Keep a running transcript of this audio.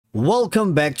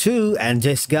Welcome back to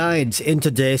Andy's Guides. In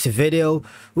today's video,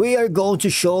 we are going to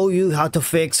show you how to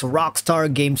fix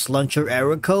Rockstar Games Launcher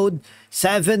error code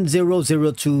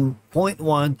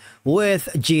 7002.1 with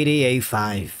GTA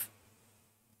 5.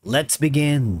 Let's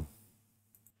begin.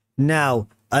 Now,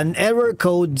 an error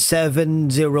code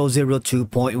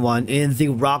 7002.1 in the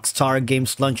Rockstar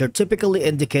Games Launcher typically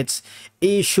indicates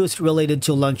issues related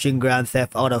to launching Grand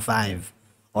Theft Auto 5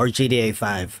 or GTA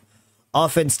 5.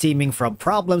 Often stemming from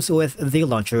problems with the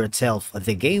launcher itself,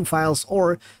 the game files,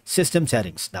 or system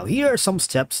settings. Now, here are some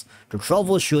steps to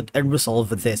troubleshoot and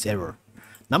resolve this error.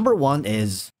 Number one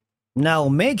is, now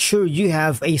make sure you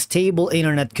have a stable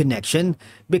internet connection,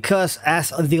 because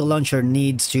as the launcher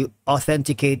needs to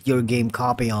authenticate your game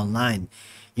copy online,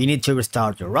 you need to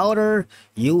restart your router,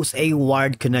 use a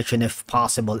wired connection if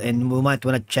possible, and we might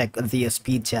want to check the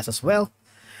speed test as well.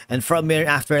 And from here,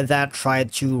 after that, try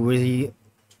to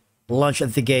launch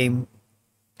the game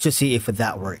to see if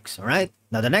that works. All right,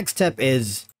 now the next step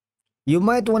is you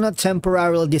might want to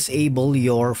temporarily disable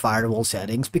your firewall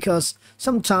settings, because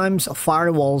sometimes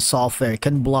firewall software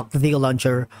can block the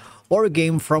launcher or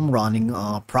game from running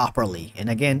properly. And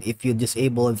again, if you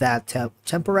disable that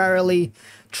temporarily,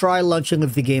 try launching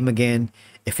the game again.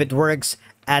 If it works,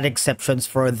 add exceptions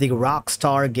for the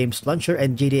Rockstar Games Launcher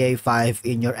and GTA 5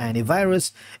 in your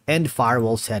antivirus and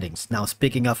firewall settings. Now,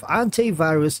 speaking of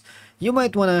antivirus, you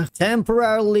might want to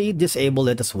temporarily disable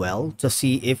it as well to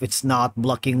see if it's not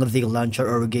blocking the launcher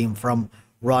or game from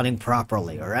running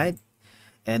properly, alright?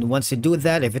 And once you do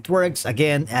that, if it works,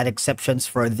 again, add exceptions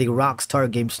for the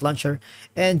Rockstar Games Launcher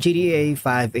and GTA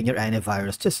 5 in your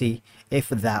antivirus to see if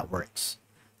that works.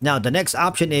 Now, the next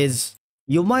option is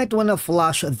you might want to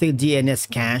flush the DNS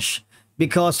cache,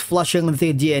 because flushing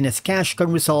the DNS cache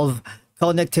can resolve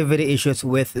connectivity issues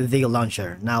with the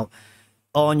launcher. Now,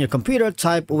 on your computer,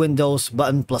 type Windows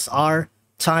button plus R,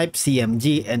 type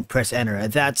CMD and press enter.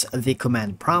 That's the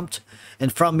command prompt.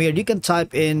 And from here, you can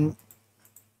type in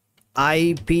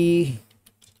ipconfig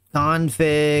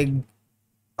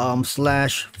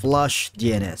 /flush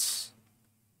DNS.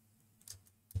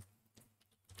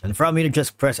 And from here,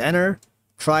 just press enter.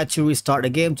 Try to restart the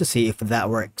game to see if that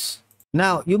works.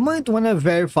 Now, you might want to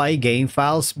verify game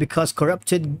files, because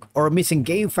corrupted or missing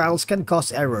game files can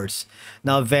cause errors.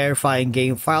 Now, verifying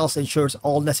game files ensures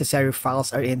all necessary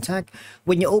files are intact.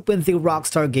 When you open the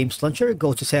Rockstar Games Launcher,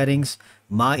 go to Settings,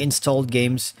 My Installed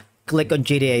Games, click on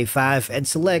GTA 5, and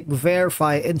select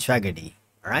Verify Integrity.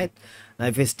 Alright? Now,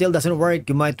 if it still doesn't work,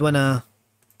 you might want to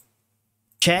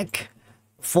check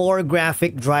for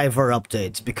graphic driver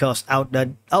updates, because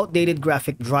outdated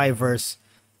graphic drivers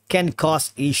can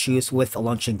cause issues with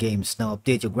launching games. Now,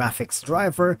 update your graphics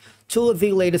driver to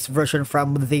the latest version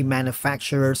from the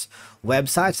manufacturer's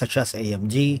websites, such as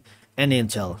AMD and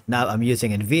Intel. Now, I'm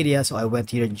using NVIDIA, so I went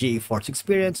here to GeForce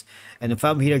Experience, and if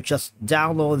I'm here, just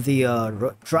download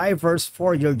the drivers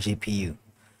for your GPU.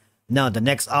 Now, the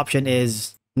next option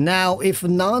is, now if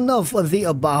none of the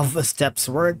above steps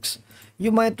works,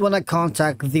 you might want to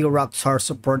contact the Rockstar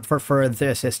support for further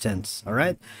assistance,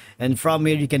 alright? And from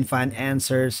here, you can find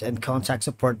answers and contact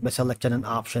support by selecting an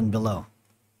option below,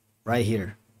 right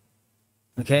here.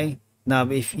 Okay? Now,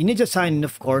 if you need to sign in,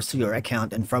 of course, to your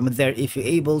account, and from there, if you're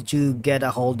able to get a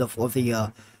hold of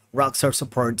the Rockstar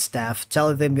support staff,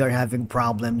 tell them you're having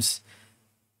problems,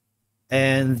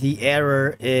 and the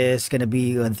error is going to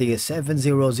be on the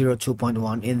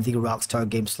 7002.1 in the Rockstar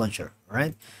Games Launcher,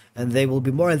 alright? And they will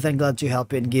be more than glad to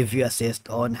help you and give you assist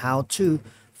on how to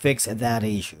fix that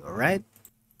issue, alright?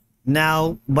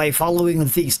 Now, by following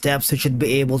these steps, you should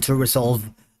be able to resolve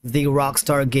the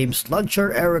Rockstar Games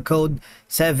Launcher error code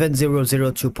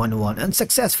 7002.1 and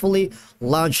successfully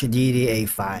launch GTA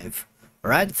 5.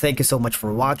 Alright, thank you so much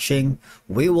for watching.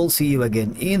 We will see you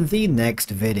again in the next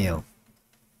video.